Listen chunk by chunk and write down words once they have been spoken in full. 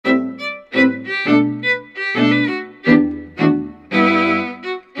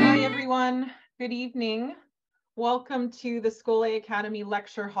Good evening. Welcome to the School A Academy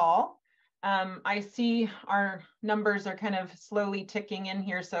Lecture Hall. I see our numbers are kind of slowly ticking in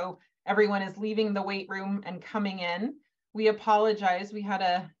here, so everyone is leaving the wait room and coming in. We apologize. We had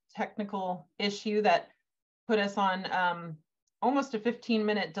a technical issue that put us on almost a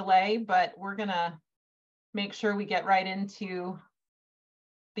 15-minute delay, but we're going to make sure we get right into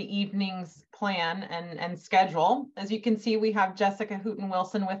the evening's plan and schedule. As you can see, we have Jessica Hooten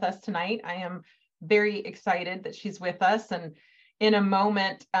Wilson with us tonight. I am very excited that she's with us. And in a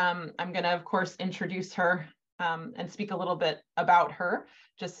moment, I'm going to, of course, introduce her and speak a little bit about her,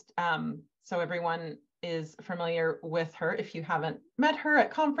 just so everyone is familiar with her. If you haven't met her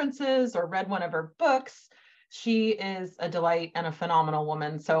at conferences or read one of her books, she is a delight and a phenomenal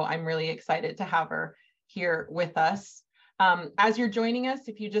woman. So I'm really excited to have her here with us. As you're joining us,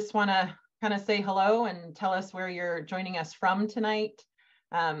 if you just want to kind of say hello and tell us where you're joining us from tonight.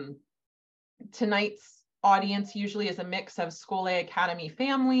 Tonight's audience usually is a mix of School A Academy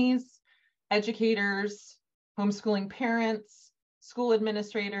families, educators, homeschooling parents, school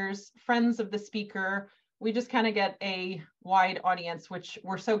administrators, friends of the speaker. We just kind of get a wide audience, which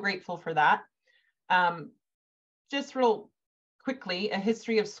we're so grateful for that. Just real quickly, a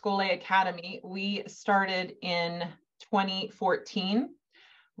history of School A Academy. We started in 2014.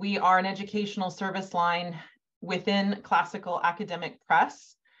 We are an educational service line within Classical Academic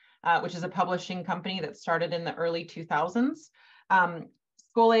Press, which is a publishing company that started in the early 2000s.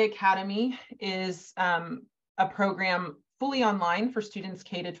 School A Academy is a program fully online for students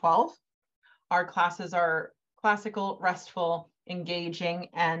K to 12. Our classes are classical, restful, engaging,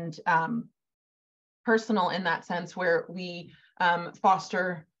 and personal in that sense, where we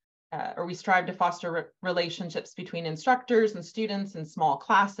we strive to foster relationships between instructors and students in small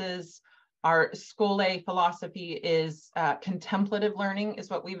classes. Our School A philosophy is contemplative learning is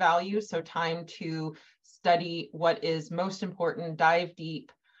what we value. So time to study what is most important, dive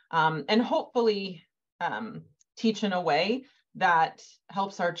deep, and hopefully teach in a way that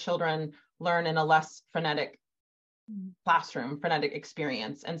helps our children learn in a less frenetic classroom, frenetic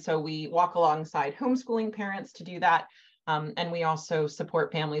experience. And so we walk alongside homeschooling parents to do that. And we also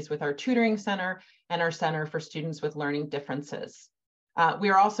support families with our tutoring center and our Center for Students with Learning Differences. We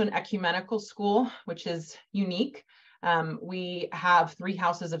are also an ecumenical school, which is unique. We have 3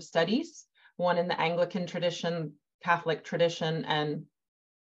 houses of studies, one in the Anglican tradition, Catholic tradition, and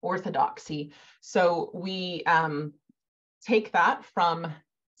Orthodoxy. So we take that from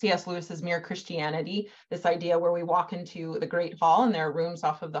C.S. Lewis's Mere Christianity, this idea where we walk into the Great Hall and there are rooms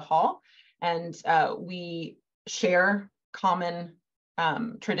off of the hall, and we share common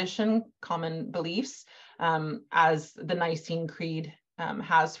tradition, common beliefs, as the Nicene Creed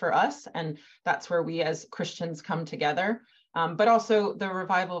has for us. And that's where we as Christians come together. But also the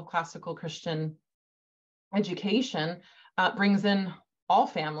revival of classical Christian education brings in all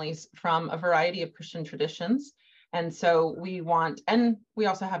families from a variety of Christian traditions. And so we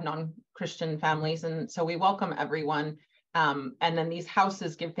also have non-Christian families. And so we welcome everyone. And then these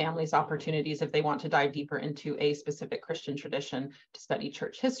houses give families opportunities if they want to dive deeper into a specific Christian tradition to study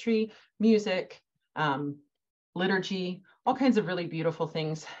church history, music, liturgy, all kinds of really beautiful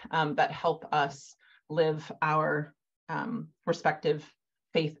things that help us live our respective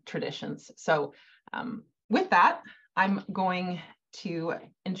faith traditions. So with that, I'm going to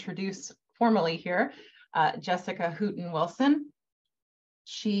introduce formally here Jessica Hooten Wilson.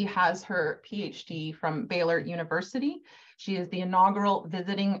 She has her PhD from Baylor University. She is the inaugural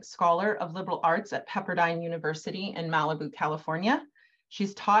visiting scholar of liberal arts at Pepperdine University in Malibu, California.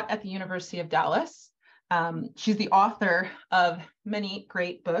 She's taught at the University of Dallas. She's the author of many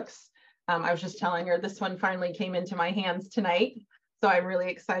great books. I was just telling her this one finally came into my hands tonight, so I'm really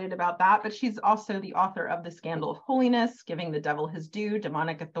excited about that. But she's also the author of The Scandal of Holiness, Giving the Devil His Due,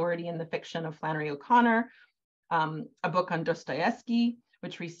 Demonic Authority in the Fiction of Flannery O'Connor, a book on Dostoevsky,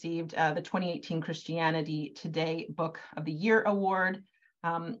 which received the 2018 Christianity Today Book of the Year Award.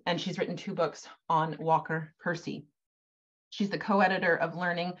 And she's written 2 books on Walker Percy. She's the co-editor of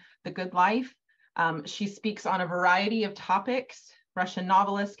Learning the Good Life. She speaks on a variety of topics, Russian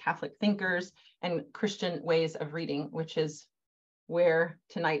novelists, Catholic thinkers, and Christian ways of reading, which is where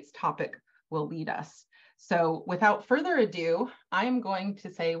tonight's topic will lead us. So without further ado, I'm going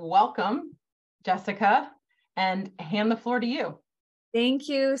to say welcome, Jessica, and hand the floor to you. Thank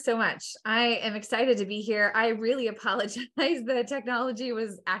you so much. I am excited to be here. I really apologize. The technology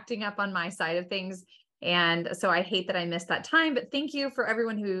was acting up on my side of things. And so I hate that I missed that time, but thank you for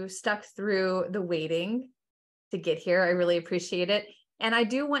everyone who stuck through the waiting to get here. I really appreciate it. And I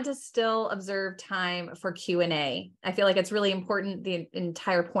do want to still observe time for Q&A. I feel like it's really important. The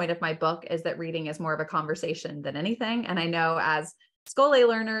entire point of my book is that reading is more of a conversation than anything. And I know as School A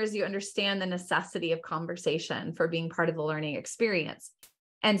learners, you understand the necessity of conversation for being part of the learning experience.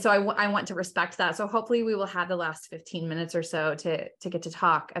 And so I want to respect that. So hopefully we will have the last 15 minutes or so to get to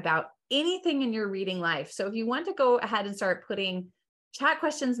talk about anything in your reading life. So if you want to go ahead and start putting chat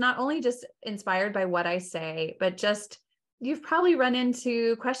questions, not only just inspired by what I say, but just you've probably run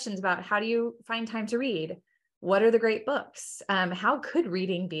into questions about how do you find time to read? What are the great books? How could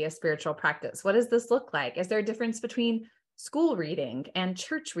reading be a spiritual practice? What does this look like? Is there a difference between school reading and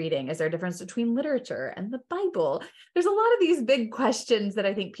church reading? Is there a difference between literature and the Bible? There's a lot of these big questions that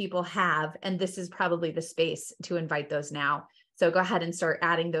I think people have, and this is probably the space to invite those now. So go ahead and start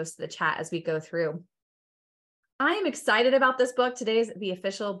adding those to the chat as we go through. I am excited about this book. Today's the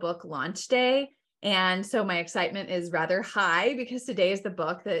official book launch day. And so my excitement is rather high because today is the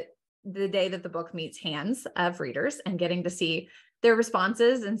day that the book meets hands of readers and getting to see their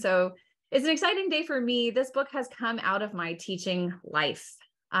responses. And so it's an exciting day for me. This book has come out of my teaching life.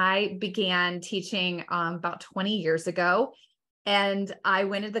 I began teaching about 20 years ago, and I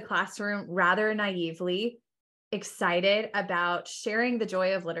went into the classroom rather naively, excited about sharing the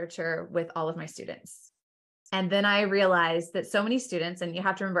joy of literature with all of my students. And then I realized that so many students, and you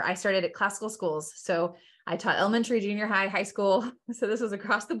have to remember, I started at classical schools. So I taught elementary, junior high, high school. So this was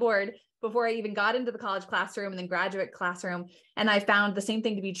across the board before I even got into the college classroom and then graduate classroom. And I found the same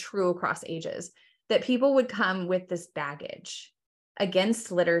thing to be true across ages, that people would come with this baggage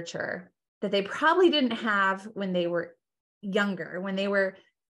against literature that they probably didn't have when they were younger, when they were,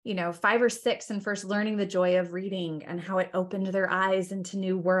 5 or 6 and first learning the joy of reading and how it opened their eyes into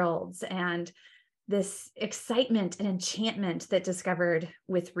new worlds, and this excitement and enchantment that discovered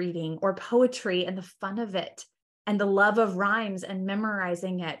with reading, or poetry and the fun of it, and the love of rhymes and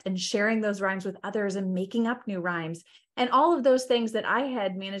memorizing it and sharing those rhymes with others and making up new rhymes. And all of those things that I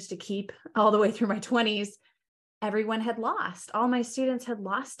had managed to keep all the way through my 20s, everyone had lost. All my students had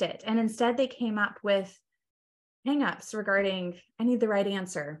lost it. And instead they came up with hangups regarding, I need the right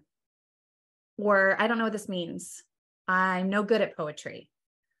answer, or I don't know what this means. I'm no good at poetry.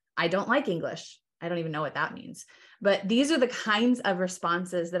 I don't like English. I don't even know what that means. But these are the kinds of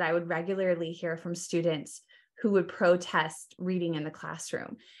responses that I would regularly hear from students who would protest reading in the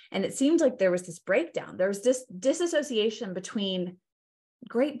classroom. And it seemed like there was this breakdown. There was this disassociation between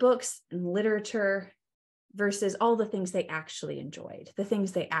great books and literature versus all the things they actually enjoyed, the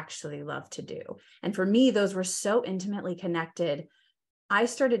things they actually loved to do. And for me, those were so intimately connected. I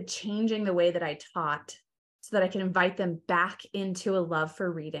started changing the way that I taught so that I can invite them back into a love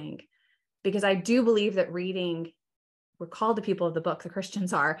for reading. Because I do believe that reading, we're called the people of the book, the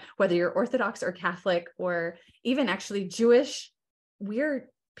Christians are, whether you're Orthodox or Catholic or even actually Jewish, we're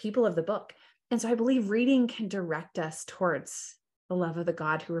people of the book. And so I believe reading can direct us towards the love of the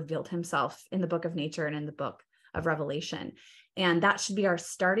God who revealed himself in the book of nature and in the book of Revelation. And that should be our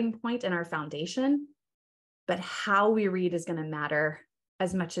starting point and our foundation. But how we read is going to matter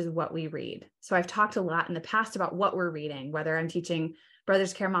as much as what we read. So I've talked a lot in the past about what we're reading, whether I'm teaching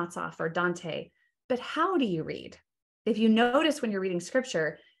Brothers Karamazov or Dante, but how do you read? If you notice when you're reading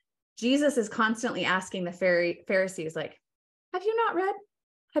scripture, Jesus is constantly asking the Pharisees, like, have you not read?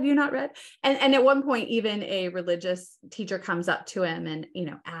 Have you not read? And at one point, even a religious teacher comes up to him and,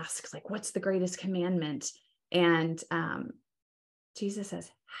 asks, like, what's the greatest commandment? And Jesus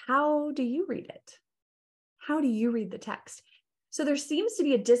says, how do you read it? How do you read the text? So there seems to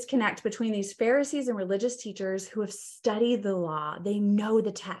be a disconnect between these Pharisees and religious teachers who have studied the law. They know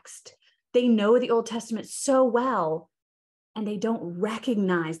the text. They know the Old Testament so well, and they don't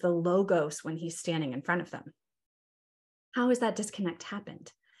recognize the logos when he's standing in front of them. How has that disconnect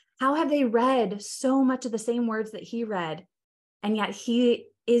happened? How have they read so much of the same words that he read, and yet he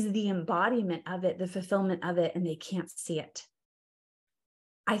is the embodiment of it, the fulfillment of it, and they can't see it?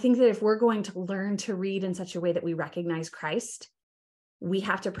 I think that if we're going to learn to read in such a way that we recognize Christ, we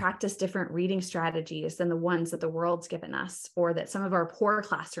have to practice different reading strategies than the ones that the world's given us, or that some of our poor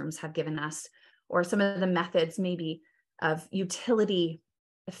classrooms have given us, or some of the methods maybe of utility,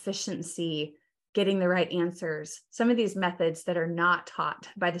 efficiency, getting the right answers, some of these methods that are not taught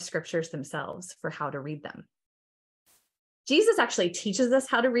by the scriptures themselves for how to read them. Jesus actually teaches us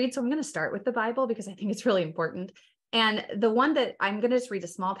how to read. So I'm going to start with the Bible because I think it's really important. And the one that I'm going to just read a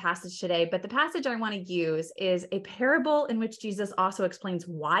small passage today, but the passage I want to use is a parable in which Jesus also explains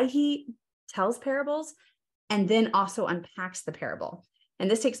why he tells parables and then also unpacks the parable. And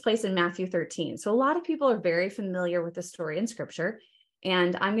this takes place in Matthew 13. So a lot of people are very familiar with the story in scripture,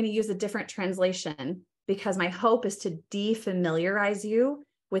 and I'm going to use a different translation because my hope is to defamiliarize you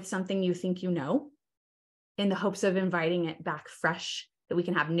with something you think you know, in the hopes of inviting it back fresh, that we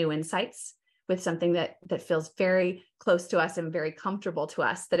can have new insights with something that feels very close to us and very comfortable to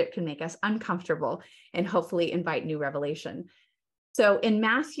us, that it can make us uncomfortable and hopefully invite new revelation. So in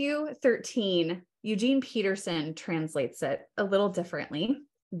Matthew 13, Eugene Peterson translates it a little differently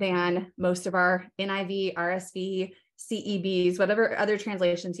than most of our NIV, RSV, CEBs, whatever other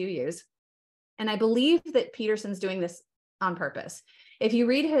translations you use. And I believe that Peterson's doing this on purpose. If you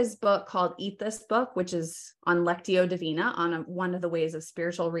read his book called Eat This Book, which is on Lectio Divina, on one of the ways of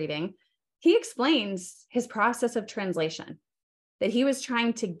spiritual reading, he explains his process of translation, that he was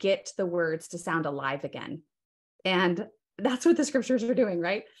trying to get the words to sound alive again. And that's what the scriptures are doing,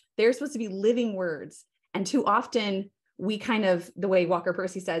 right? They're supposed to be living words. And too often we kind of, the way Walker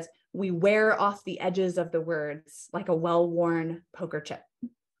Percy says, we wear off the edges of the words like a well-worn poker chip.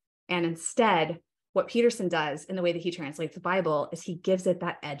 And instead, what Peterson does in the way that he translates the Bible is he gives it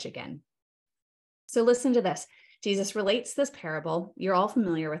that edge again. So listen to this. Jesus relates this parable. You're all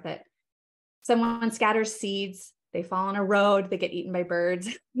familiar with it. Someone scatters seeds. They fall on a road. They get eaten by birds.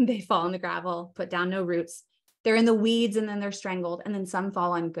 They fall in the gravel, put down no roots. They're in the weeds and then they're strangled. And then some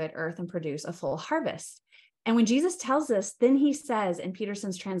fall on good earth and produce a full harvest. And when Jesus tells this, then he says in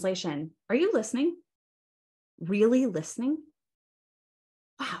Peterson's translation, are you listening? Really listening?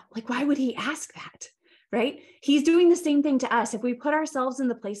 Wow, like why would he ask that, right? He's doing the same thing to us. If we put ourselves in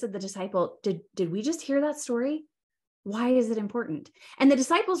the place of the disciple, did we just hear that story? Why is it important? And the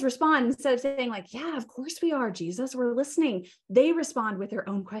disciples respond, instead of saying like, yeah, of course we are, Jesus, we're listening. They respond with their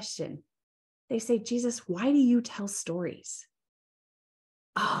own question. They say, Jesus, why do you tell stories?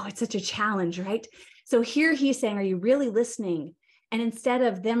 Oh, it's such a challenge, right? So here he's saying, are you really listening? And instead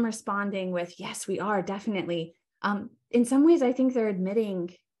of them responding with, yes, we are, definitely. In some ways, I think they're admitting,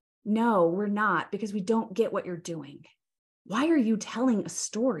 no, we're not, because we don't get what you're doing. Why are you telling a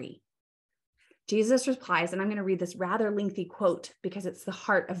story? Jesus replies, and I'm going to read this rather lengthy quote because it's the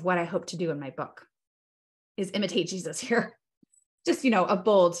heart of what I hope to do in my book, is imitate Jesus here. Just, a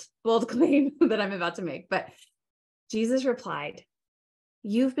bold claim that I'm about to make. But Jesus replied,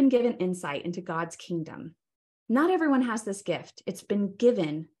 you've been given insight into God's kingdom. Not everyone has this gift. It's been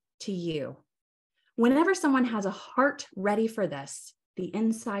given to you. Whenever someone has a heart ready for this, the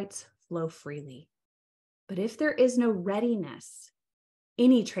insights flow freely. But if there is no readiness,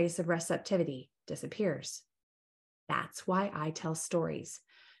 any trace of receptivity disappears. That's why I tell stories,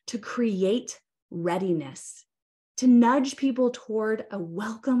 to create readiness, to nudge people toward a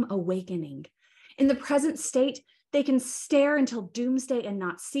welcome awakening. In the present state, they can stare until doomsday and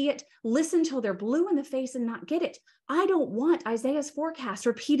not see it, listen till they're blue in the face and not get it. I don't want Isaiah's forecast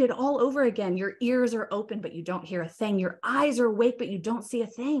repeated all over again. Your ears are open, but you don't hear a thing. Your eyes are awake, but you don't see a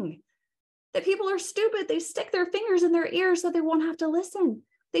thing. That people are stupid. They stick their fingers in their ears so they won't have to listen.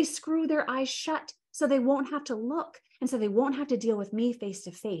 They screw their eyes shut so they won't have to look, and so they won't have to deal with me face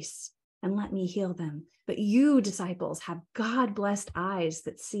to face and let me heal them. But you, disciples, have God-blessed eyes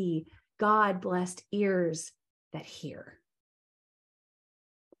that see, God-blessed ears that hear.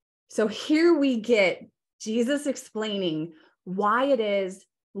 So here we get Jesus explaining why it is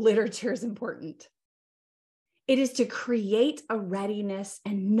literature is important. It is to create a readiness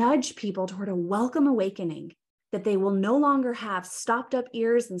and nudge people toward a welcome awakening, that they will no longer have stopped up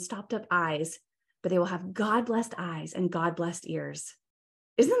ears and stopped up eyes, but they will have God-blessed eyes and God-blessed ears.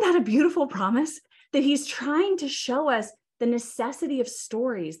 Isn't that a beautiful promise? That he's trying to show us the necessity of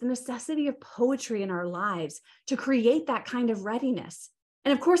stories, the necessity of poetry in our lives to create that kind of readiness.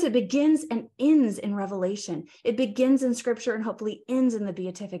 And of course, it begins and ends in Revelation. It begins in Scripture and hopefully ends in the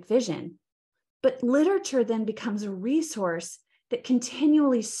beatific vision. But literature then becomes a resource that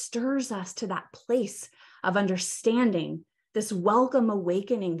continually stirs us to that place of understanding, this welcome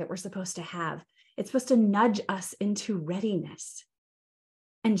awakening that we're supposed to have. It's supposed to nudge us into readiness.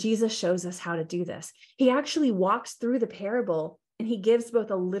 And Jesus shows us how to do this. He actually walks through the parable and he gives both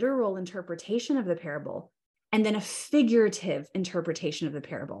a literal interpretation of the parable and then a figurative interpretation of the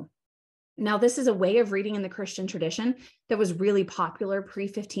parable. Now, this is a way of reading in the Christian tradition that was really popular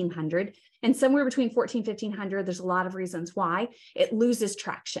pre-1500. And somewhere between 1500, there's a lot of reasons why it loses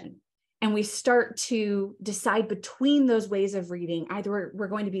traction. And we start to decide between those ways of reading, either we're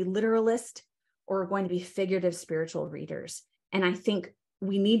going to be literalist or we're going to be figurative spiritual readers. And I think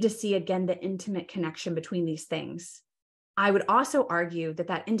we need to see again the intimate connection between these things. I would also argue that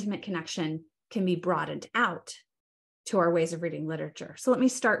that intimate connection can be broadened out to our ways of reading literature. So let me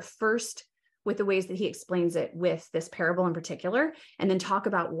start first with the ways that he explains it with this parable in particular, and then talk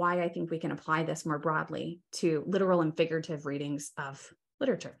about why I think we can apply this more broadly to literal and figurative readings of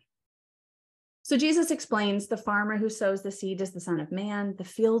literature. So Jesus explains the farmer who sows the seed is the Son of Man, the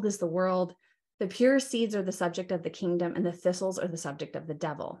field is the world, the pure seeds are the subject of the kingdom, and the thistles are the subject of the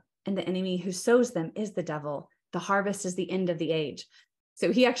devil. And the enemy who sows them is the devil. The harvest is the end of the age.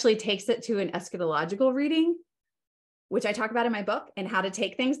 So he actually takes it to an eschatological reading, which I talk about in my book, and how to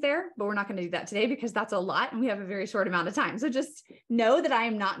take things there, but we're not going to do that today because that's a lot and we have a very short amount of time. So just know that I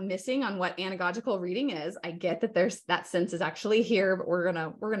am not missing on what anagogical reading is. I get that there's that sense is actually here, but we're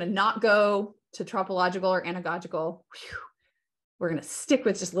going to not go to tropological or anagogical. Whew. We're going to stick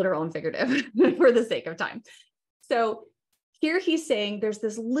with just literal and figurative for the sake of time. So here he's saying there's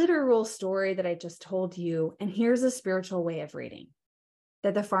this literal story that I just told you, and here's a spiritual way of reading,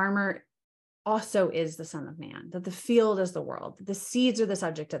 that the farmer also is the Son of Man, that the field is the world, the seeds are the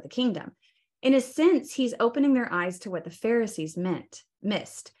subject of the kingdom. In a sense, he's opening their eyes to what the Pharisees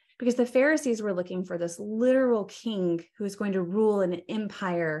missed, because the Pharisees were looking for this literal king who is going to rule an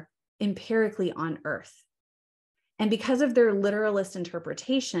empire empirically on earth. And because of their literalist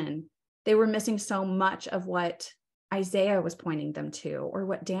interpretation, they were missing so much of what Isaiah was pointing them to, or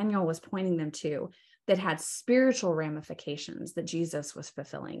what Daniel was pointing them to, that had spiritual ramifications that Jesus was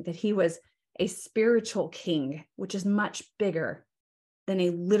fulfilling, that he was a spiritual king, which is much bigger than a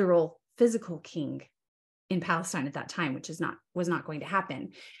literal physical king in Palestine at that time, which was not going to happen.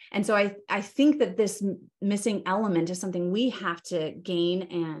 And so I think that this missing element is something we have to gain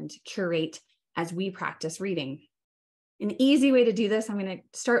and curate as we practice reading. An easy way to do this, I'm going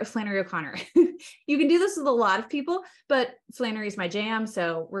to start with Flannery O'Connor. You can do this with a lot of people, but Flannery is my jam,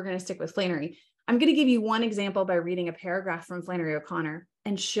 so we're going to stick with Flannery. I'm going to give you one example by reading a paragraph from Flannery O'Connor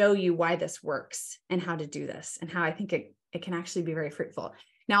and show you why this works and how to do this and how I think it can actually be very fruitful.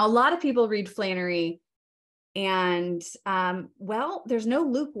 Now, a lot of people read Flannery and, well, there's no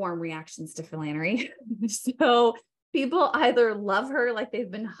lukewarm reactions to Flannery. So people either love her, like they've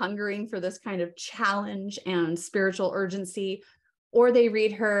been hungering for this kind of challenge and spiritual urgency, or they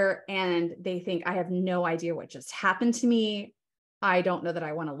read her and they think, I have no idea what just happened to me. I don't know that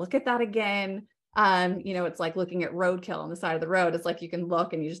I want to look at that again. It's like looking at roadkill on the side of the road. It's like you can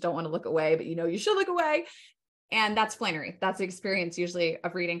look and you just don't want to look away, but you should look away. And that's Flannery. That's the experience usually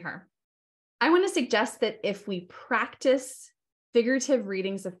of reading her. I want to suggest that if we practice figurative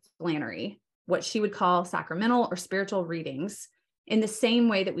readings of Flannery, what she would call sacramental or spiritual readings, in the same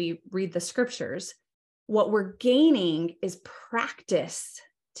way that we read the scriptures, what we're gaining is practice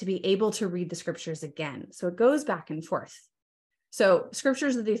to be able to read the scriptures again. So it goes back and forth. So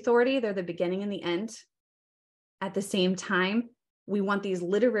scriptures are the authority, they're the beginning and the end. At the same time, we want these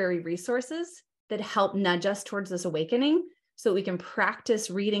literary resources that help nudge us towards this awakening so that we can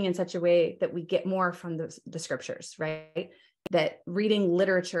practice reading in such a way that we get more from the scriptures, right? That reading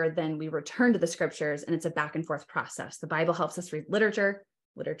literature, then we return to the scriptures and it's a back and forth process. The Bible helps us read literature.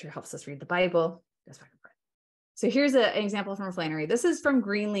 Literature helps us read the Bible. Goes back and forth. So here's an example from Flannery. This is from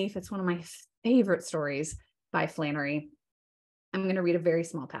Greenleaf. It's one of my favorite stories by Flannery. I'm going to read a very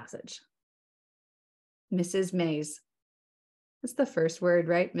small passage. Mrs. Mays. That's the first word,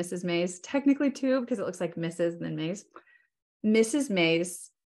 right? Mrs. Mays. Technically two, because it looks like Mrs. and then Mays. Mrs.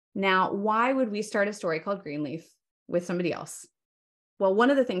 Mays. Now, why would we start a story called Greenleaf with somebody else? Well, one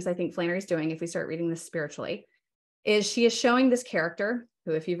of the things I think Flannery's doing, if we start reading this spiritually, is she is showing this character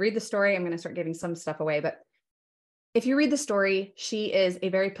who, if you read the story, I'm going to start giving some stuff away, but if you read the story, she is a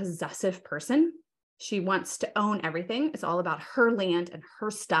very possessive person. She wants to own everything. It's all about her land and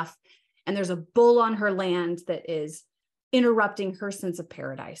her stuff. And there's a bull on her land that is interrupting her sense of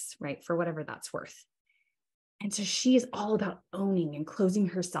paradise, right? For whatever that's worth. And so she is all about owning and closing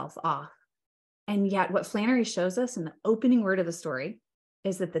herself off. And yet what Flannery shows us in the opening word of the story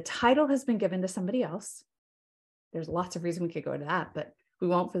is that the title has been given to somebody else. There's lots of reasons we could go to that, but we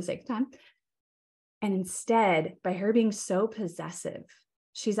won't for the sake of time. And instead, by her being so possessive,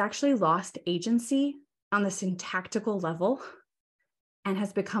 she's actually lost agency on the syntactical level and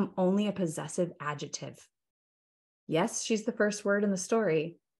has become only a possessive adjective. Yes, she's the first word in the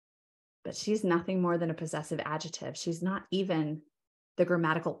story, but she's nothing more than a possessive adjective. She's not even the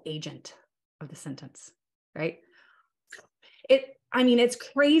grammatical agent of the sentence, right? It's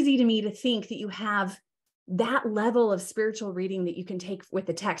crazy to me to think that you have that level of spiritual reading that you can take with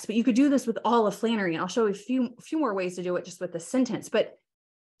the text, but you could do this with all of Flannery. And I'll show you a few more ways to do it just with the sentence, but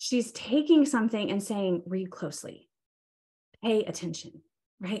she's taking something and saying, read closely, pay attention,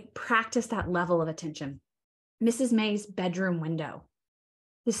 right? Practice that level of attention. Mrs. May's bedroom window.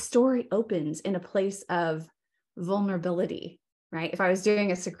 The story opens in a place of vulnerability, right? If I was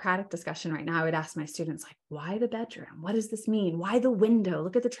doing a Socratic discussion right now, I would ask my students, like, why the bedroom? What does this mean? Why the window?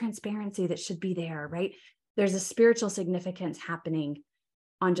 Look at the transparency that should be there, right? There's a spiritual significance happening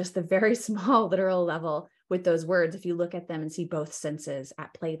on just the very small literal level with those words, if you look at them and see both senses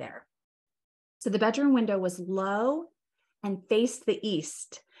at play there. So the bedroom window was low and faced the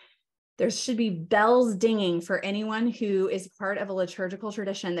east. There should be bells dinging for anyone who is part of a liturgical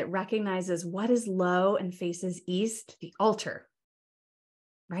tradition that recognizes what is low and faces east, the altar,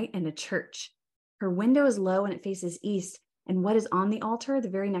 right? And a church. Her window is low and it faces east. And what is on the altar? The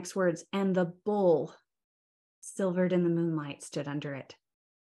very next words, and the bull, silvered in the moonlight, stood under it.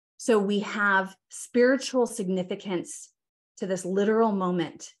 So we have spiritual significance to this literal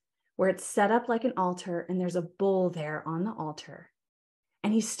moment where it's set up like an altar and there's a bull there on the altar.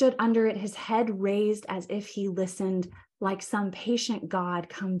 And he stood under it, his head raised as if he listened, like some patient god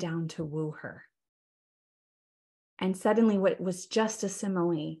come down to woo her. And suddenly what was just a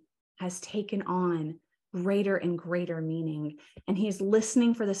simile has taken on greater and greater meaning. And he's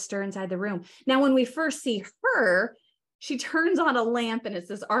listening for the stir inside the room. Now, when we first see her, she turns on a lamp and it's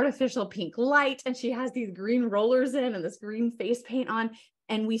this artificial pink light. And she has these green rollers in and this green face paint on.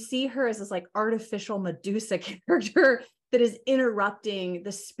 And we see her as this like artificial Medusa character that is interrupting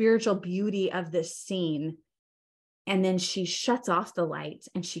the spiritual beauty of this scene. And then she shuts off the light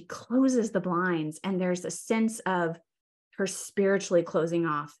and she closes the blinds. And there's a sense of her spiritually closing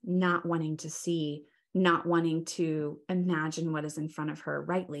off, not wanting to see, not wanting to imagine what is in front of her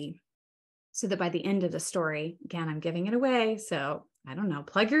rightly. So that by the end of the story, again, I'm giving it away. So I don't know,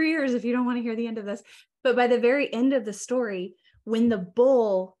 plug your ears if you don't want to hear the end of this. But by the very end of the story, when the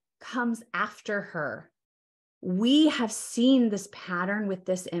bull comes after her, we have seen this pattern with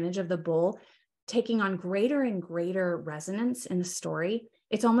this image of the bull taking on greater and greater resonance in the story.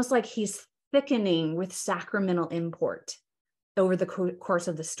 It's almost like he's thickening with sacramental import over the course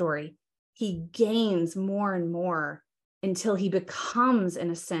of the story. He gains more and more until he becomes, in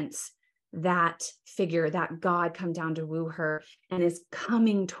a sense, that figure, that God come down to woo her and is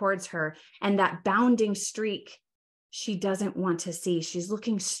coming towards her. And that bounding streak, she doesn't want to see. She's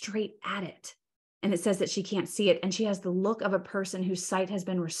looking straight at it. And it says that she can't see it. And she has the look of a person whose sight has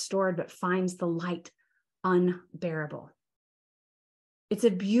been restored, but finds the light unbearable. It's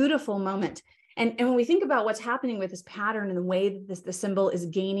a beautiful moment. And when we think about what's happening with this pattern and the way that the symbol is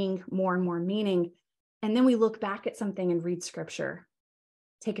gaining more and more meaning, and then we look back at something and read scripture.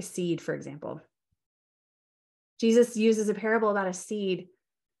 Take a seed, for example. Jesus uses a parable about a seed.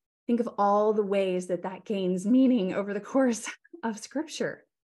 Think of all the ways that that gains meaning over the course of scripture.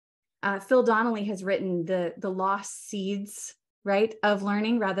 Phil Donnelly has written the lost seeds, right, of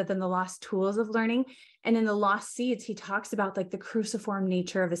learning rather than the lost tools of learning. And in the lost seeds, he talks about like the cruciform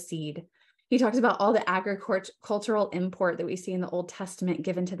nature of a seed. He talks about all the agricultural import that we see in the Old Testament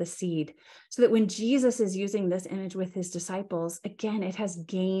given to the seed, so that when Jesus is using this image with his disciples, again, it has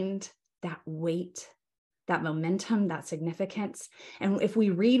gained that weight, that momentum, that significance. And if we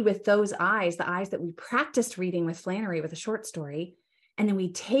read with those eyes, the eyes that we practiced reading with Flannery with a short story, and then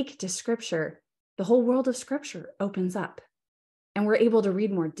we take to scripture, the whole world of scripture opens up. And we're able to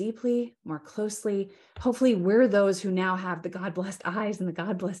read more deeply, more closely. Hopefully, we're those who now have the God-blessed eyes and the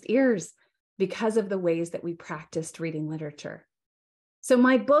God-blessed ears because of the ways that we practiced reading literature. So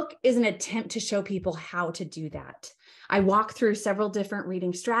my book is an attempt to show people how to do that. I walk through several different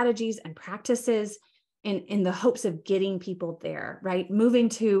reading strategies and practices in the hopes of getting people there, right? Moving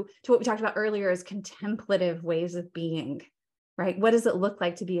to what we talked about earlier as contemplative ways of being. Right? What does it look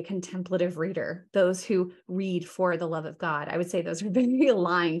like to be a contemplative reader? Those who read for the love of God. I would say those are very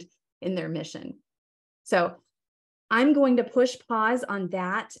aligned in their mission. So I'm going to push pause on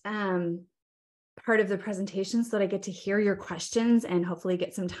that part of the presentation so that I get to hear your questions and hopefully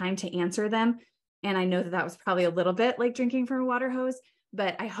get some time to answer them. And I know that that was probably a little bit like drinking from a water hose,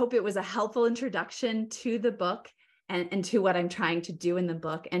 but I hope it was a helpful introduction to the book and to what I'm trying to do in the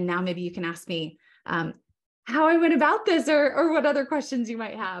book. And now maybe you can ask me how I went about this or what other questions you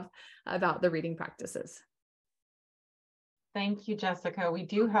might have about the reading practices. Thank you, Jessica. We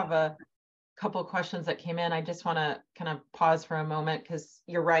do have a couple of questions that came in. I just want to kind of pause for a moment because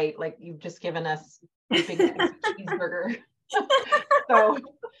you're right. Like you've just given us a big cheeseburger. So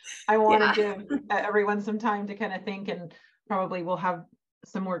I want to give everyone some time to kind of think, and probably we'll have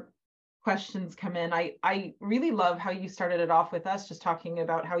some more questions come in. I really love how you started it off with us just talking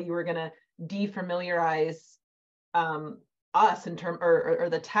about how you were going to defamiliarize us in term or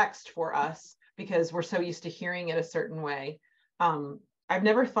the text for us because we're so used to hearing it a certain way. I've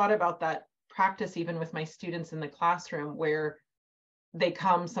never thought about that practice even with my students in the classroom where they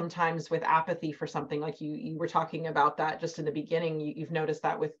come sometimes with apathy for something, like you were talking about that just in the beginning. You've noticed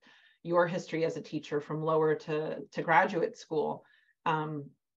that with your history as a teacher from lower to graduate school. Could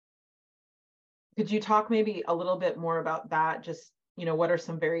you talk maybe a little bit more about that, just what are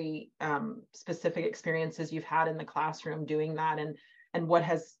some very specific experiences you've had in the classroom doing that, and what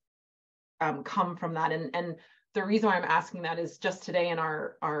has come from that. And the reason why I'm asking that is just today in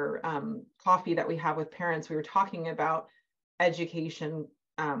our coffee that we have with parents, we were talking about education,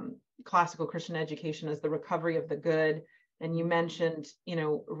 classical Christian education as the recovery of the good. And you mentioned,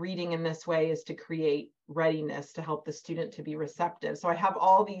 reading in this way is to create readiness to help the student to be receptive. So I have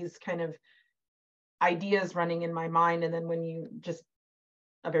all these kind of ideas running in my mind. And then when you just,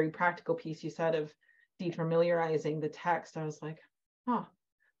 a very practical piece you said of defamiliarizing the text, I was like,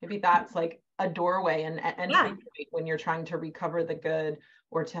 maybe that's like a doorway and when you're trying to recover the good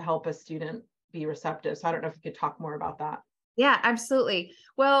or to help a student be receptive. So I don't know if you could talk more about that. Yeah, absolutely.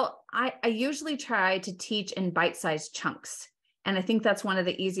 Well, I usually try to teach in bite-sized chunks. And I think that's one of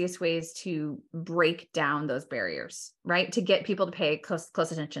the easiest ways to break down those barriers, right? To get people to pay close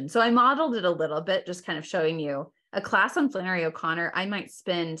attention. So I modeled it a little bit, just kind of showing you a class on Flannery O'Connor. I might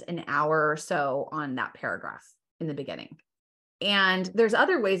spend an hour or so on that paragraph in the beginning. And there's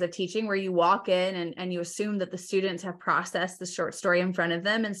other ways of teaching where you walk in and you assume that the students have processed the short story in front of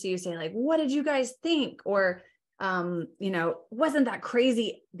them. And so you say like, what did you guys think? Or, wasn't that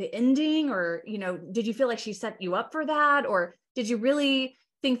crazy, the ending? Or, did you feel like she set you up for that? Or did you really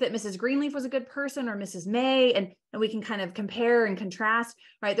think that Mrs. Greenleaf was a good person, or Mrs. May? And we can kind of compare and contrast,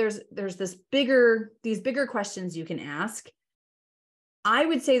 right? There's these bigger questions you can ask. I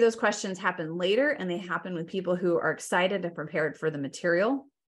would say those questions happen later, and they happen with people who are excited and prepared for the material.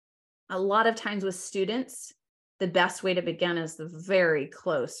 A lot of times with students, the best way to begin is the very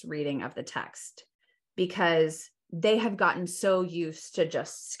close reading of the text, because they have gotten so used to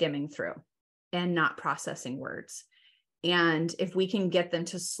just skimming through and not processing words. And if we can get them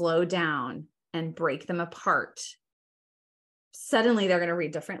to slow down and break them apart, suddenly they're going to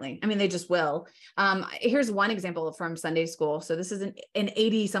read differently. I mean, they just will. Here's one example from Sunday school. So this is an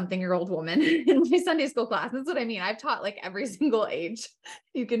 80-something-year-old woman in my Sunday school class. That's what I mean. I've taught like every single age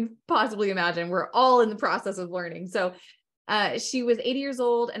you can possibly imagine. We're all in the process of learning. So she was 80 years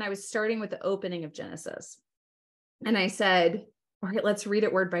old, and I was starting with the opening of Genesis. And I said, all right, let's read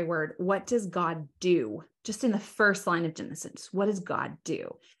it word by word. What does God do? Just in the first line of Genesis, what does God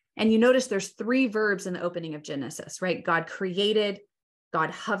do? And you notice there's 3 verbs in the opening of Genesis, right? God created, God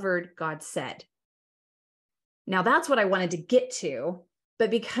hovered, God said. Now that's what I wanted to get to,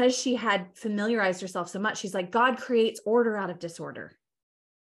 but because she had familiarized herself so much, she's like, God creates order out of disorder.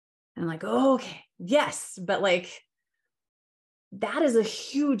 And I'm like, oh, okay, yes, but like, that is a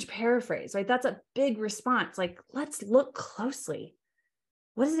huge paraphrase, right? That's a big response. Like, let's look closely.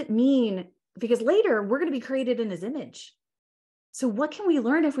 What does it mean? Because later we're going to be created in his image. So what can we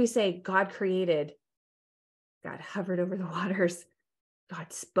learn if we say God created, God hovered over the waters,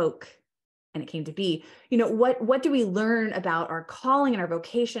 God spoke, and it came to be? What do we learn about our calling and our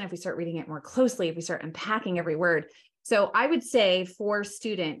vocation if we start reading it more closely, if we start unpacking every word? So I would say for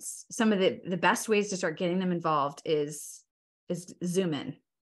students, some of the best ways to start getting them involved is zoom in,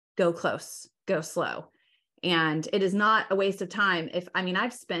 go close, go slow. And it is not a waste of time. I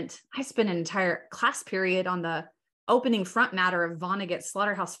spent an entire class period on the opening front matter of Vonnegut's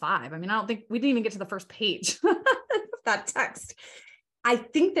Slaughterhouse-Five. I don't think we didn't even get to the first page of that text. I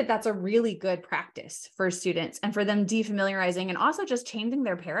think that that's a really good practice for students and for them defamiliarizing and also just changing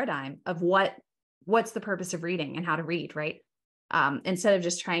their paradigm of what's the purpose of reading and how to read, right? Instead of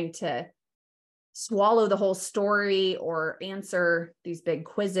just trying to swallow the whole story or answer these big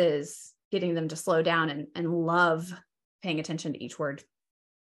quizzes, getting them to slow down and love paying attention to each word.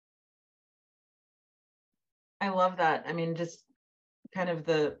 I love that. Just kind of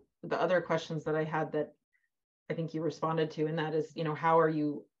the other questions that I had that I think you responded to, and that is, how are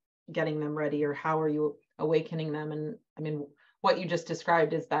you getting them ready, or how are you awakening them? And what you just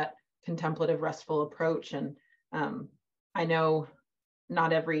described is that contemplative, restful approach. And I know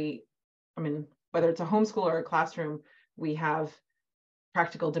not every, whether it's a homeschool or a classroom, we have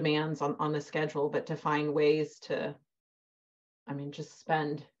practical demands on the schedule, but to find ways to, just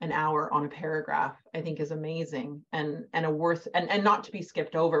spend an hour on a paragraph, I think is amazing and not to be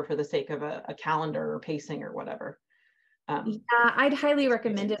skipped over for the sake of a calendar or pacing or whatever. Yeah, I'd highly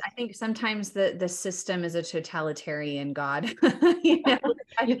recommend it. I think sometimes the system is a totalitarian God.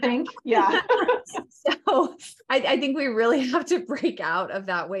 You think? Yeah. So I think we really have to break out of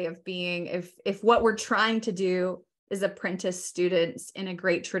that way of being. If what we're trying to do is apprentice students in a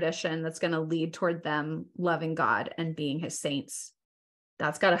great tradition that's going to lead toward them loving God and being his saints,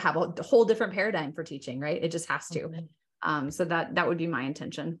 that's got to have a whole different paradigm for teaching, right? It just has to. Mm-hmm. So that would be my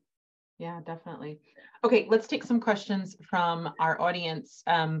intention. Yeah, definitely. Okay, let's take some questions from our audience.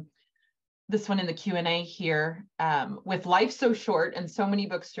 this one in the Q&A here. With life so short and so many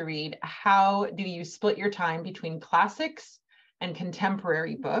books to read, how do you split your time between classics and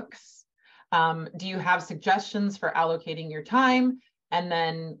contemporary books? Do you have suggestions for allocating your time? And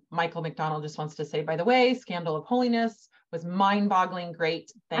then Michael McDonald just wants to say, by the way, Scandal of Holiness was mind-boggling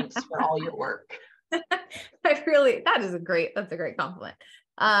great. Thanks for all your work. that's a great compliment.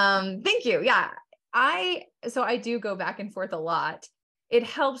 Thank you. Yeah. So I do go back and forth a lot. It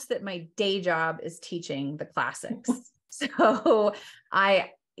helps that my day job is teaching the classics. So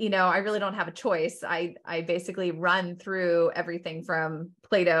I really don't have a choice. I basically run through everything from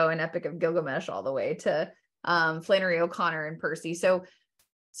Plato and Epic of Gilgamesh all the way to Flannery O'Connor and Percy. So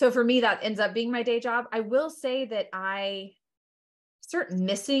for me, that ends up being my day job. I will say that I start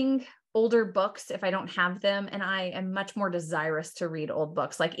missing older books if I don't have them. And I am much more desirous to read old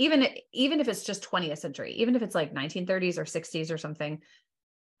books. Like even if it's just 20th century, even if it's like 1930s or 60s or something,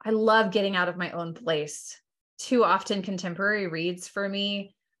 I love getting out of my own place. Too often contemporary reads for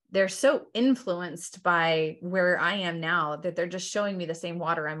me, they're so influenced by where I am now that they're just showing me the same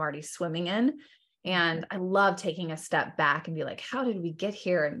water I'm already swimming in. And I love taking a step back and be like, how did we get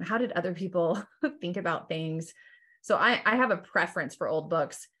here? And how did other people think about things? So I have a preference for old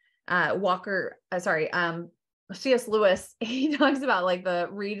books. C.S. Lewis, he talks about like the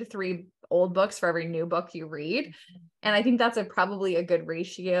read 3 old books for every new book you read. And I think that's probably a good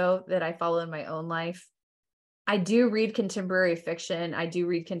ratio that I follow in my own life. I do read contemporary fiction. I do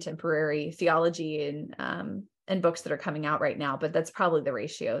read contemporary theology and books that are coming out right now, but that's probably the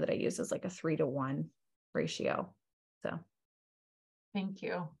ratio that I use is like a 3-to-1 ratio. So. Thank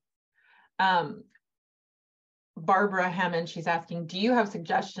you. Barbara Hammond, she's asking, do you have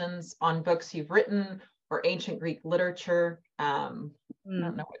suggestions on books you've written or ancient Greek literature? I don't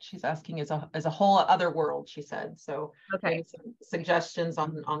know what she's asking is a whole other world, she said. So okay, some suggestions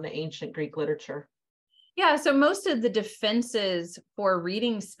on the ancient Greek literature. Yeah, so most of the defenses for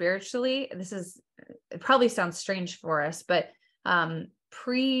reading spiritually, it probably sounds strange for us, but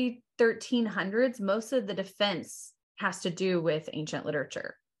pre-1300s, most of the defense has to do with ancient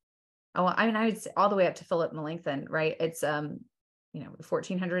literature. Oh, I mean, I would say all the way up to Philip Melanchthon, right? It's, the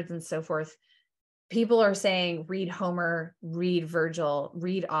 1400s and so forth. People are saying, read Homer, read Virgil,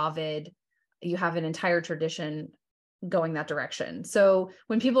 read Ovid. You have an entire tradition going that direction. So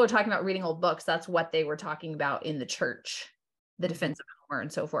when people are talking about reading old books, that's what they were talking about in the church, the defense of Homer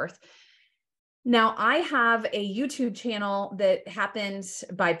and so forth. Now, I have a YouTube channel that happened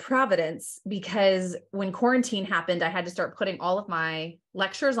by providence because when quarantine happened, I had to start putting all of my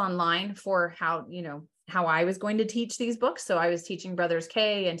lectures online for how I was going to teach these books. So I was teaching Brothers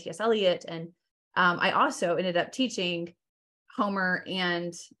K and T.S. Eliot. And I also ended up teaching Homer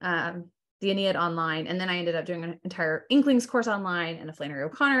and the Aeneid online. And then I ended up doing an entire Inklings course online and a Flannery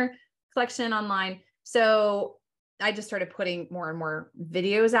O'Connor collection online. So I just started putting more and more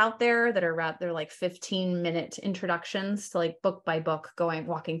videos out there that are they're like 15-minute introductions to like book by book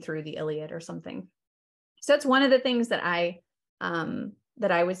walking through the Iliad or something. So that's one of the things that I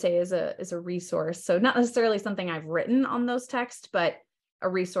would say is a resource. So not necessarily something I've written on those texts, but a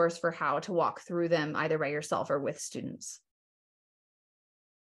resource for how to walk through them either by yourself or with students.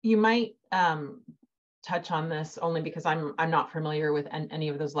 You might touch on this only because I'm not familiar with any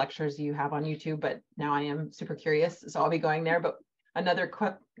of those lectures you have on YouTube, but now I am super curious, so I'll be going there. But another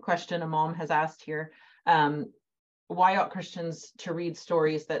question a mom has asked here, why ought Christians to read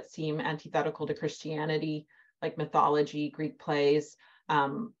stories that seem antithetical to Christianity, like mythology, Greek plays?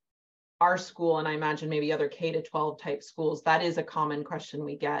 Our school, and I imagine maybe other K-12 type schools, that is a common question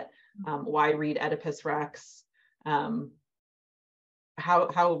we get. Why read Oedipus Rex?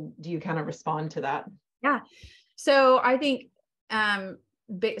 How do you kind of respond to that? Yeah. So I think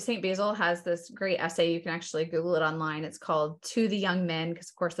St. Basil has this great essay. You can actually Google it online. It's called To the Young Men,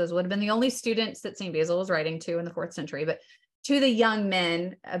 because of course those would have been the only students that St. Basil was writing to in the 4th century, but to the young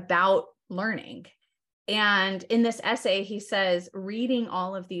men about learning. And in this essay, he says, reading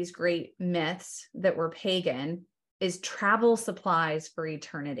all of these great myths that were pagan is travel supplies for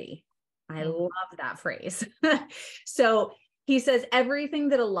eternity. I love that phrase. So he says, everything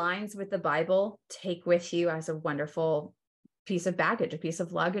that aligns with the Bible, take with you as a wonderful piece of baggage, a piece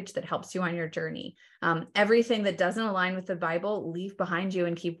of luggage that helps you on your journey. Everything that doesn't align with the Bible, leave behind you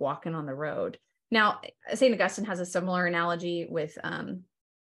and keep walking on the road. Now, St. Augustine has a similar analogy with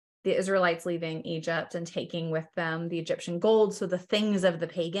the Israelites leaving Egypt and taking with them the Egyptian gold, so the things of the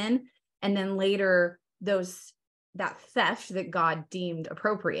pagan, and then later that theft that God deemed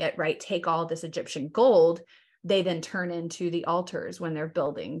appropriate, right? Take all this Egyptian gold, they then turn into the altars when they're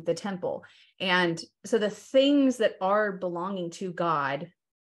building the temple. And so the things that are belonging to God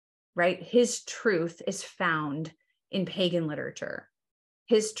right? His truth is found in pagan literature.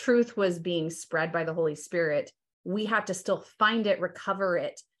 His truth was being spread by the Holy Spirit. We have to still find it, recover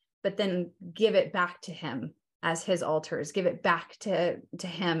it, but then give it back to him as his altars, give it back to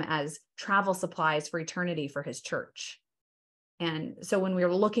him as travel supplies for eternity for his church. And so when we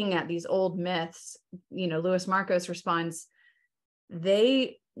were looking at these old myths, Louis Markos responds,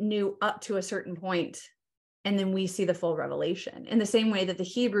 they knew up to a certain point, and then we see the full revelation. In the same way that the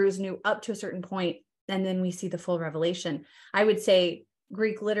Hebrews knew up to a certain point, and then we see the full revelation. I would say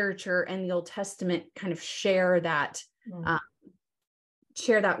Greek literature and the Old Testament kind of share that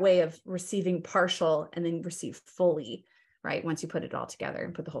way of receiving partial and then receive fully, right? Once you put it all together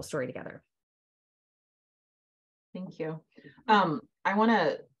and put the whole story together. Thank you. I want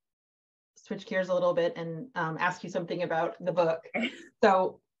to switch gears a little bit and ask you something about the book.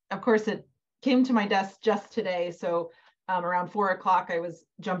 So, of course, it came to my desk just today. So around 4 o'clock, I was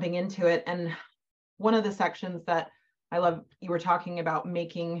jumping into it. And one of the sections that I love, you were talking about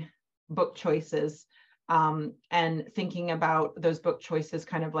making book choices and thinking about those book choices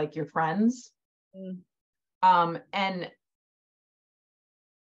kind of like your friends. And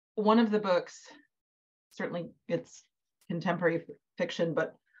one of the books, certainly it's contemporary fiction,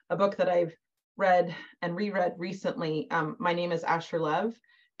 but a book that I've read and reread recently, My Name is Asher Lev.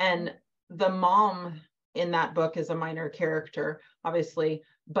 And the mom in that book is a minor character, obviously,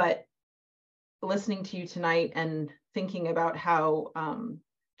 but listening to you tonight and thinking about how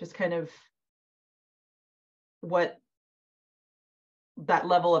just kind of what that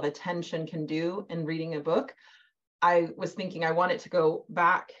level of attention can do in reading a book, I was thinking I wanted to go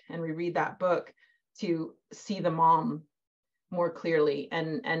back and reread that book to see the mom more clearly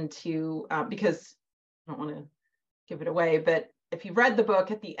and to because I don't want to give it away, but if you've read the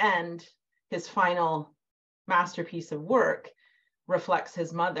book, at the end, his final masterpiece of work reflects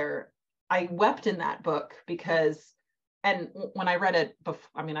his mother. I wept in that book because, and when I read it before,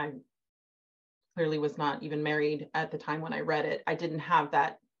 I mean, I clearly was not even married at the time when I read it. I didn't have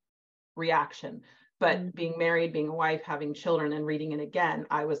that reaction, but being married, being a wife, having children and reading it again,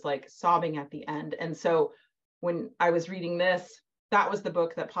 I was like sobbing at the end. And so when I was reading this, that was the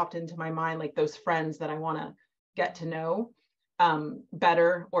book that popped into my mind, like those friends that I want to get to know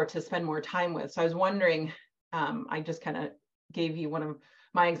better or to spend more time with. So I was wondering, I just kind of gave you one of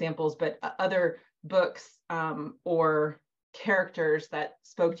my examples, but other books or characters that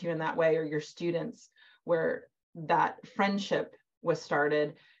spoke to you in that way, or your students where that friendship was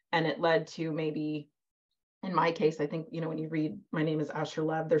started and it led to maybe, in my case, I think, when you read My Name is Asher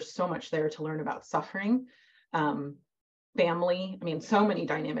Lev, there's so much there to learn about suffering, family. I mean, so many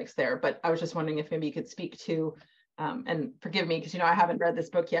dynamics there, but I was just wondering if maybe you could speak to, and forgive me, because, I haven't read this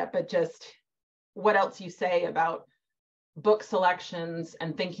book yet, but just what else you say about book selections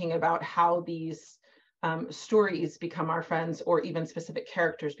and thinking about how these stories become our friends, or even specific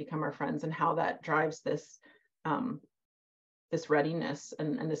characters become our friends, and how that drives this this readiness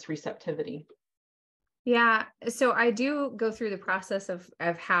and this receptivity. Yeah. So I do go through the process of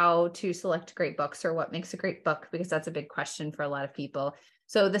how to select great books, or what makes a great book, because that's a big question for a lot of people.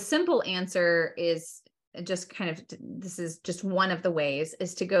 So the simple answer is just kind of, this is just one of the ways,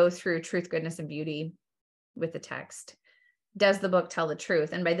 is to go through truth, goodness, and beauty with the text. Does the book tell the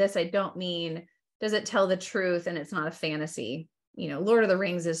truth? And by this, I don't mean, does it tell the truth and it's not a fantasy? Lord of the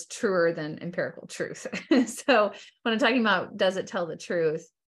Rings is truer than empirical truth. So when I'm talking about, does it tell the truth?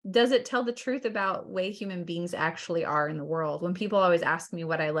 Does it tell the truth about the way human beings actually are in the world? When people always ask me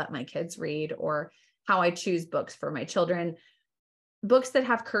what I let my kids read, or how I choose books for my children, books that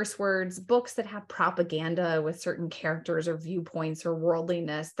have curse words, books that have propaganda with certain characters or viewpoints or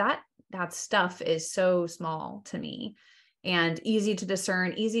worldliness, that stuff is so small to me and easy to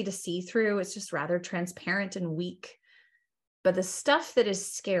discern, easy to see through. It's just rather transparent and weak. But the stuff that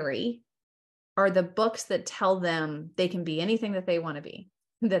is scary are the books that tell them they can be anything that they want to be,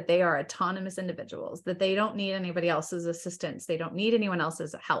 that they are autonomous individuals, that they don't need anybody else's assistance, they don't need anyone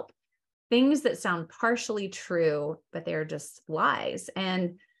else's help. Things that sound partially true, but they're just lies.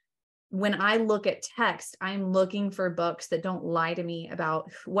 And when I look at text, I'm looking for books that don't lie to me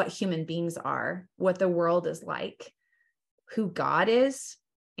about what human beings are, what the world is like, who God is.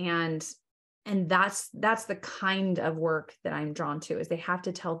 And that's the kind of work that I'm drawn to, is they have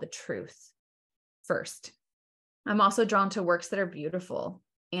to tell the truth first. I'm also drawn to works that are beautiful.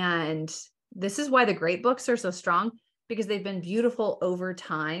 And this is why the great books are so strong, because they've been beautiful over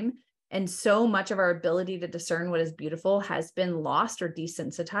time. And so much of our ability to discern what is beautiful has been lost or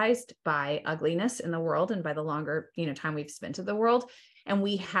desensitized by ugliness in the world, and by the longer, time we've spent in the world. And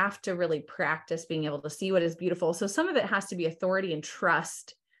we have to really practice being able to see what is beautiful. So some of it has to be authority and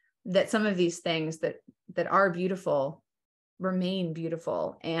trust that some of these things that are beautiful remain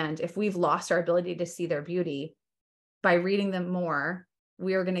beautiful. And if we've lost our ability to see their beauty, by reading them more,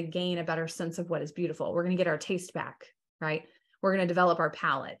 we are going to gain a better sense of what is beautiful. We're going to get our taste back, right? We're going to develop our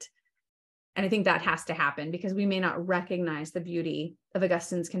palate. And I think that has to happen because we may not recognize the beauty of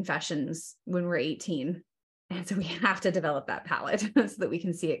Augustine's Confessions when we're 18. And so we have to develop that palate so that we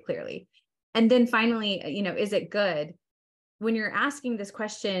can see it clearly. And then finally, is it good? When you're asking this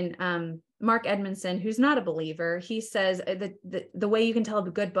question, Mark Edmondson, who's not a believer, he says that the way you can tell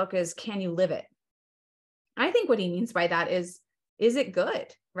a good book is, can you live it? I think what he means by that is it good,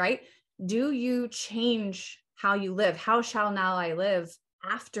 right? Do you change how you live? How shall now I live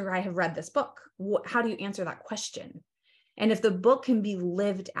after I have read this book? How do you answer that question? And if the book can be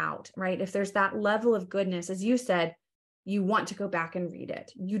lived out, right? If there's that level of goodness, as you said, you want to go back and read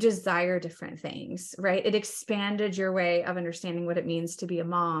it. You desire different things, right? It expanded your way of understanding what it means to be a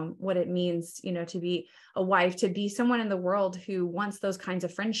mom, what it means, to be a wife, to be someone in the world who wants those kinds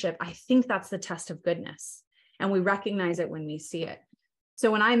of friendship. I think that's the test of goodness. And we recognize it when we see it.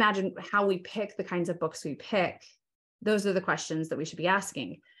 So when I imagine how we pick the kinds of books we pick, those are the questions that we should be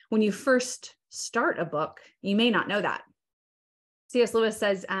asking. When you first start a book, you may not know that. C.S. Lewis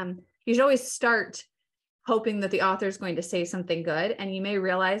says, you should always start hoping that the author is going to say something good, and you may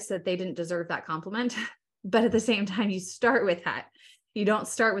realize that they didn't deserve that compliment. But at the same time, you start with that. You don't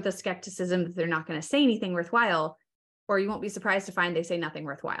start with a skepticism that they're not going to say anything worthwhile, or you won't be surprised to find they say nothing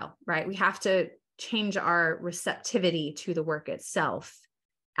worthwhile, right? We have to change our receptivity to the work itself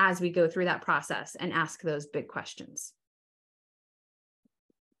as we go through that process and ask those big questions.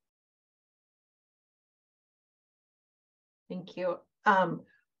 Thank you.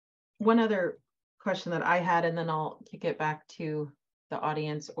 One other question that I had, and then I'll kick it back to the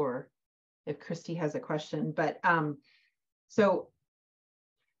audience, or if Christy has a question. But so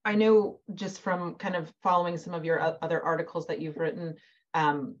I know just from kind of following some of your other articles that you've written,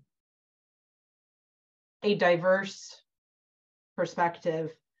 a diverse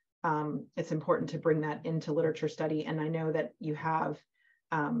perspective, it's important to bring that into literature study. And I know that you have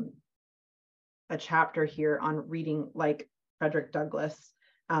a chapter here on reading like Frederick Douglass.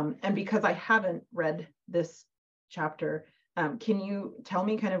 And because I haven't read this chapter, can you tell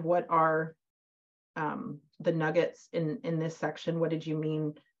me kind of what are the nuggets in this section? What did you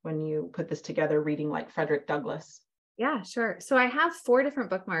mean when you put this together, reading like Frederick Douglass? Yeah, sure. So I have 4 different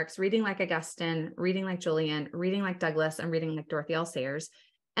bookmarks: reading like Augustine, reading like Julian, reading like Douglass, and reading like Dorothy L.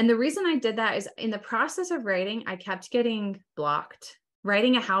 And the reason I did that is in the process of writing, I kept getting blocked.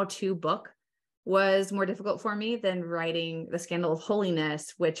 Writing a how-to book was more difficult for me than writing The Scandal of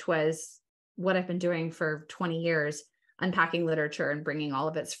Holiness, which was what I've been doing for 20 years, unpacking literature and bringing all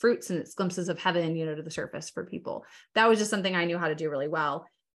of its fruits and its glimpses of heaven, to the surface for people. That was just something I knew how to do really well.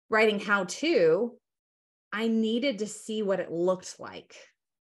 Writing how-to, I needed to see what it looked like.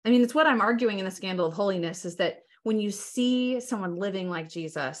 I mean, it's what I'm arguing in The Scandal of Holiness, is that when you see someone living like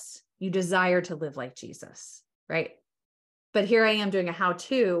Jesus, you desire to live like Jesus, right? But here I am doing a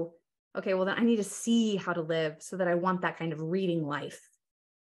how-to. Okay, well, then I need to see how to live so that I want that kind of reading life.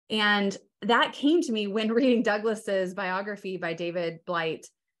 And that came to me when reading Douglass's biography by David Blight.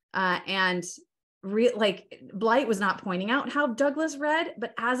 Blight was not pointing out how Douglass read,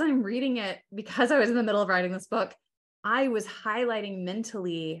 but as I'm reading it, because I was in the middle of writing this book, I was highlighting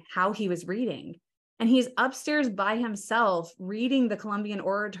mentally how he was reading. And he's upstairs by himself reading the Columbian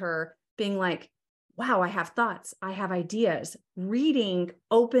Orator, being like, wow, I have thoughts, I have ideas. Reading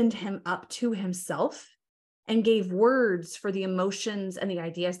opened him up to himself and gave words for the emotions and the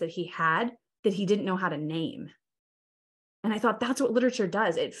ideas that he had that he didn't know how to name. And I thought that's what literature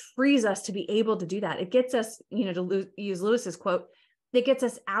does. It frees us to be able to do that. It gets us, to use Lewis's quote, it gets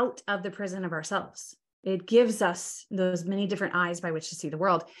us out of the prison of ourselves. It gives us those many different eyes by which to see the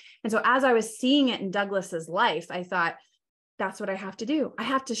world. And so as I was seeing it in Douglass's life, I thought, that's what I have to do. I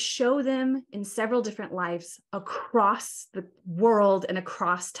have to show them in several different lives across the world and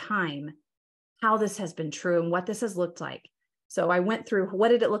across time how this has been true and what this has looked like. So I went through, what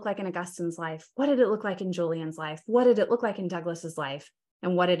did it look like in Augustine's life? What did it look like in Julian's life? What did it look like in Douglass's life?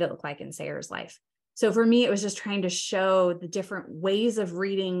 And what did it look like in Sayre's life? So for me, it was just trying to show the different ways of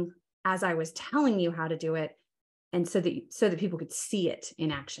reading as I was telling you how to do it, and so that people could see it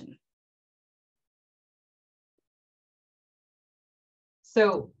in action.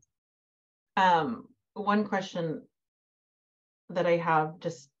 So one question that I have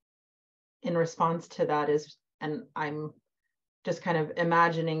just in response to that is, and I'm just kind of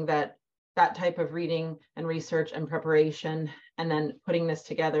imagining that type of reading and research and preparation, and then putting this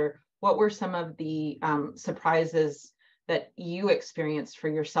together, what were some of the surprises that you experienced for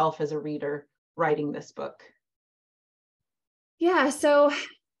yourself as a reader writing this book? Yeah, so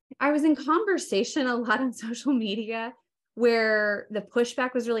I was in conversation a lot on social media where the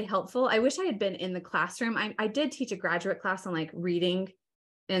pushback was really helpful. I wish I had been in the classroom. I did teach a graduate class on like reading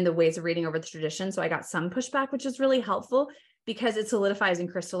and the ways of reading over the tradition. So I got some pushback, which is really helpful because it solidifies and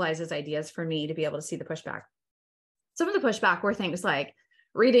crystallizes ideas for me to be able to see the pushback. Some of the pushback were things like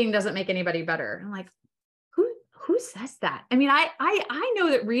reading doesn't make anybody better. I'm like, who says that? I mean, I know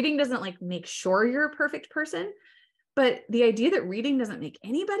that reading doesn't like make sure you're a perfect person, but the idea that reading doesn't make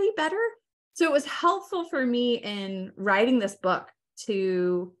anybody better. So it was helpful for me in writing this book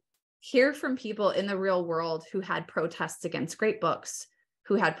to hear from people in the real world who had protests against great books,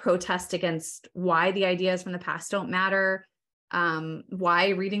 who had protests against why the ideas from the past don't matter, why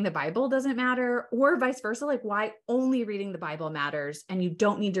reading the Bible doesn't matter, or vice versa, like why only reading the Bible matters and you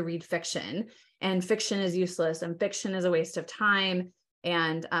don't need to read fiction, and fiction is useless and fiction is a waste of time.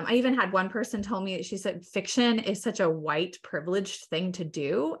 And I even had one person tell me, she said, fiction is such a white privileged thing to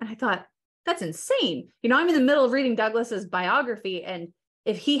do. And I thought, that's insane. You know, I'm in the middle of reading Douglass's biography, and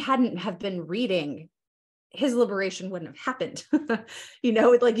if he hadn't have been reading, his liberation wouldn't have happened. You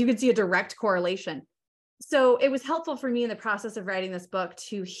know, like you could see a direct correlation. So it was helpful for me in the process of writing this book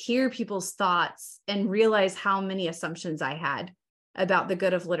to hear people's thoughts and realize how many assumptions I had about the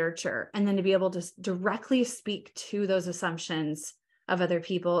good of literature, and then to be able to directly speak to those assumptions of other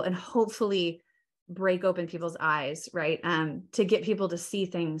people and hopefully break open people's eyes, right? To get people to see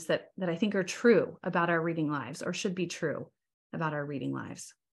things that I think are true about our reading lives, or should be true about our reading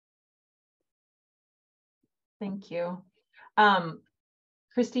lives. Thank you.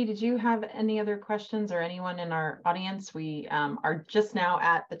 Christy, did you have any other questions, or anyone in our audience? We are just now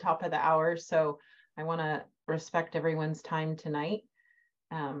at the top of the hour, so I want to respect everyone's time tonight.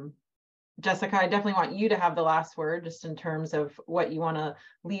 Jessica, I definitely want you to have the last word, just in terms of what you want to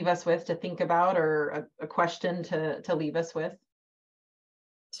leave us with to think about, or a question to leave us with.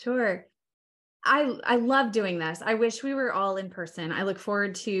 Sure. I love doing this. I wish we were all in person. I look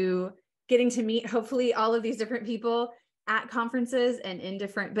forward to getting to meet hopefully all of these different people at conferences and in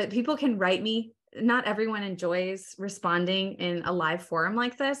different, but people can write me. Not everyone enjoys responding in a live forum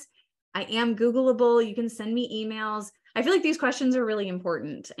like this. I am Googleable. You can send me emails. I feel like these questions are really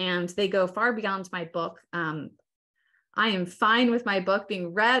important and they go far beyond my book. I am fine with my book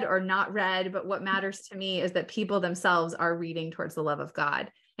being read or not read, but what matters to me is that people themselves are reading towards the love of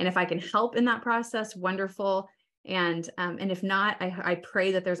God. And if I can help in that process, wonderful. And if not, I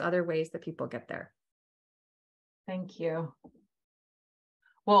pray that there's other ways that people get there. Thank you.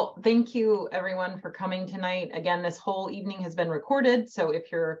 Well, thank you everyone for coming tonight. Again, this whole evening has been recorded, so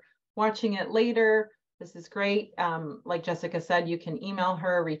if you're watching it later, this is great. Like Jessica said, you can email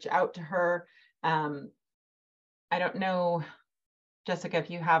her, reach out to her. I don't know, Jessica, if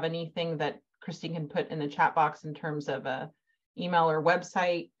you have anything that Christine can put in the chat box in terms of a email or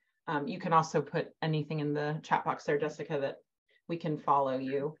website. You can also put anything in the chat box there, Jessica, that we can follow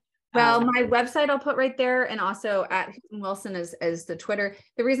you. Well, my website I'll put right there, and also at Hooten Wilson is the Twitter.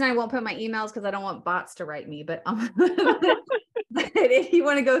 The reason I won't put my emails because I don't want bots to write me, but if you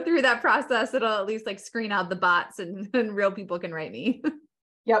want to go through that process, it'll at least like screen out the bots and real people can write me.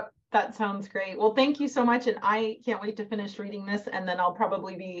 Yep, that sounds great. Well, thank you so much. And I can't wait to finish reading this, and then I'll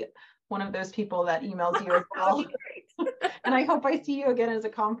probably be one of those people that emails you as well. And I hope I see you again as a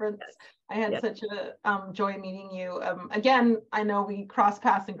conference. I had such a joy meeting you. Again, I know we crossed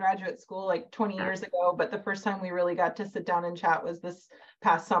paths in graduate school like 20 years ago, but the first time we really got to sit down and chat was this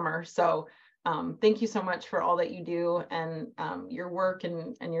past summer. So thank you so much for all that you do, and your work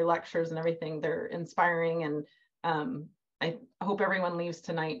and your lectures and everything. They're inspiring, and I hope everyone leaves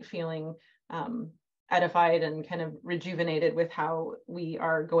tonight feeling edified and kind of rejuvenated with how we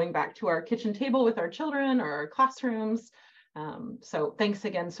are going back to our kitchen table with our children or our classrooms. So thanks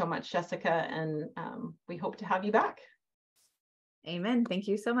again so much, Jessica, and we hope to have you back. Amen. Thank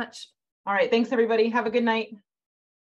you so much. All right. Thanks, everybody. Have a good night.